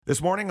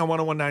This morning on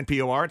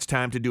 1019 POR, it's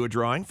time to do a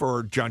drawing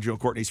for John, Joe, and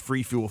Courtney's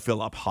free fuel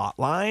fill-up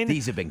hotline.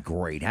 These have been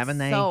great, haven't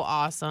they? So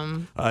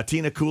awesome.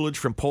 Tina Coolidge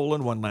from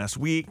Poland won last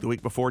week. The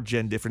week before,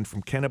 Jen Diffin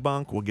from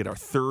Kennebunk. We'll get our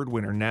third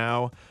winner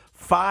now.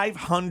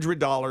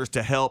 $500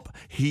 to help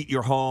heat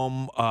your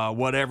home.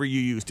 Whatever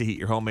you use to heat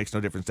your home makes no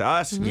difference to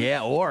us.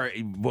 Yeah, or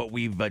what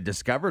we've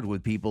discovered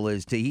with people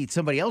is to heat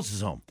somebody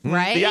else's home.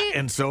 Right? Yeah,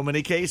 in so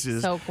many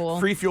cases. So cool.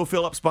 Free Fuel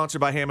Fill-Up, sponsored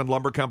by Hammond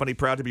Lumber Company.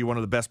 Proud to be one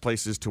of the best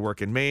places to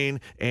work in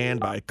Maine, and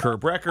by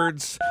Curb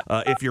Records.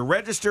 If you're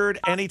registered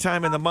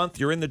anytime in the month,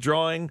 you're in the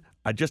drawing.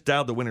 I just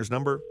dialed the winner's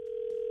number.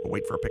 We'll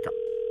wait for a pickup.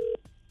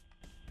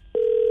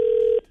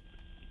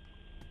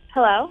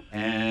 Hello?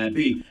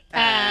 Abby.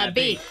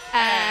 Abby.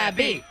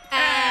 Abby.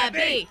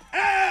 Abby.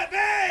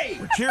 Abby!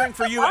 We're cheering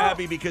for you,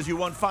 Abby, because you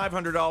won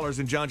 $500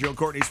 in John, Joe, and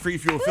Courtney's Free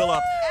Fuel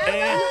Fill-Up,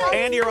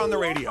 and you're on the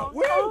radio.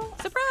 Oh,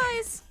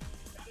 Surprise.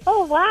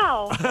 oh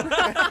wow.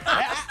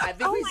 I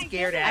think we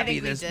scared Abby I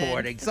think we this did.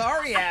 morning.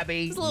 Sorry,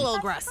 Abby. It's a little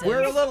aggressive.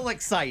 We're a little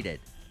excited.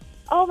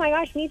 Oh my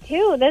gosh, me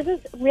too. This is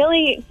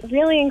really,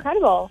 really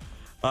incredible.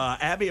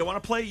 Abby, I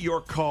want to play your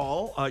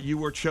call. You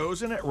were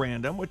chosen at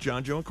random with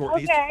John, Joe, and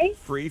Courtney's Okay.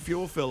 Free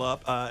Fuel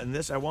Fill-Up. And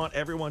this, I want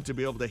everyone to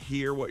be able to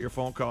hear what your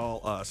phone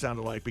call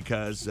sounded like,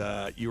 because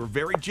you were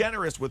very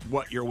generous with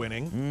what you're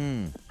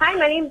winning. Hi,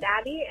 my name's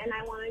Abby, and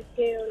I wanted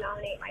to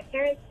nominate my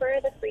parents for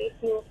the free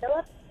fuel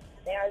fill-up.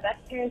 They are the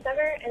best parents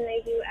ever, and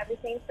they do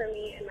everything for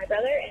me and my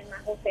brother and my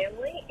whole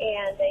family,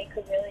 and they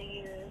could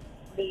really use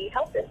the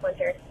help this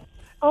winter.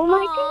 Oh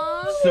my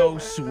god. So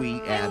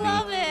sweet, Abby.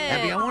 love it.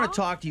 Abby, I want to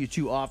talk to you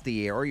two off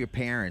the air, or your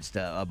parents,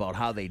 about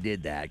how they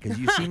did that, because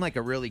you seem like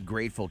a really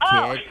grateful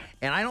kid,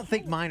 and I don't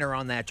think mine are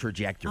on that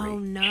trajectory. Oh,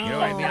 no. You know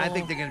what I mean? I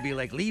think they're going to be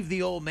like, leave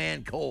the old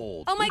man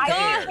cold. Oh, my Who gosh. It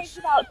cares? takes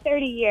about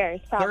 30 years,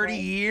 probably. 30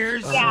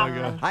 years? Yeah. Oh, my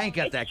God. I ain't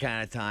got that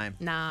kind of time.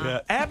 Nah. Yeah.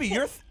 Abby,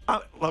 you're,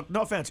 look,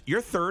 no offense, you're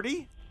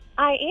 30?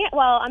 I am.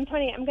 Well, I'm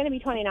 20. I'm going to be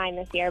 29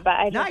 this year, but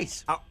I just,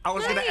 Nice. I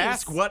was going to Nice.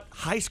 ask what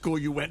high school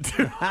you went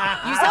to.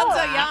 You sound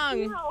so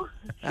young. No.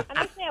 I'm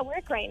actually at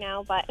work right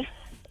now, but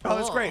Oh,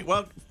 that's Cool. great.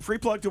 Well, free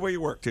plug to where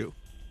you work, too.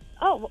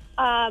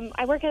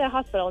 I work at a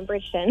hospital in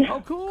Bridgeton.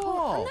 Oh,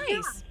 cool.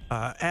 Nice.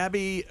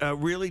 Abby,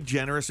 really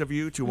generous of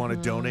you to want to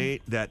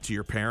donate that to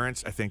your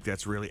parents. I think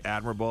that's really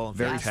admirable and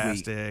Very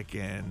fantastic.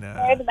 And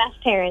They're the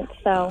best parents,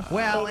 so.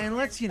 Well, and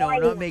let's,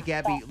 not make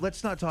Abby,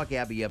 let's not talk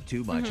Abby up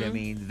too much. I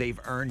mean, they've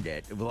earned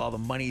it with all the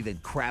money, the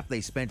crap they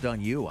spent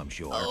on you, I'm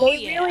sure.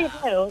 They really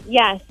do.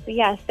 Yes,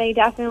 they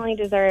definitely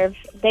deserve.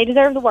 They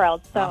deserve the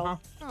world. So. Uh-huh.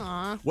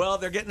 Aw. well,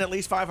 they're getting at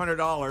least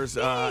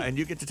 $500, and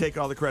you get to take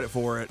all the credit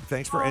for it.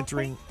 Thanks for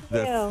entering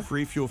thank the you.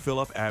 free fuel fill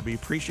up, Abby.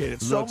 Appreciate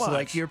it so Looks much.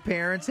 like your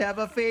parents have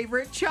a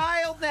favorite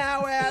child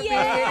now, Abby. Yay.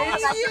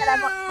 It's That's you. what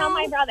I'm- Tell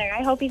my brother.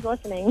 I hope he's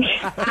listening.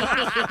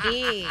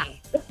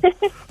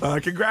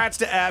 Congrats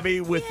to Abby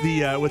with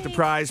the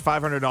prize,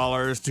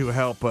 $500 to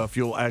help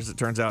fuel, as it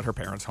turns out, her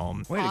parents'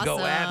 home. Way to go,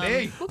 Awesome.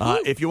 Abby.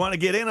 If you want to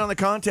get in on the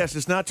contest,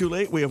 it's not too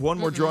late. We have one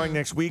more drawing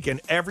next week,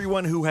 and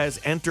everyone who has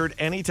entered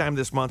anytime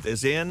this month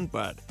is in.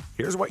 But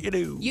here's what you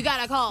do. You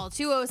got to call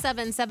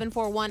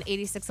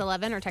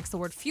 207-741-8611 or text the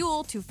word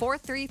FUEL to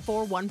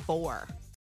 43414.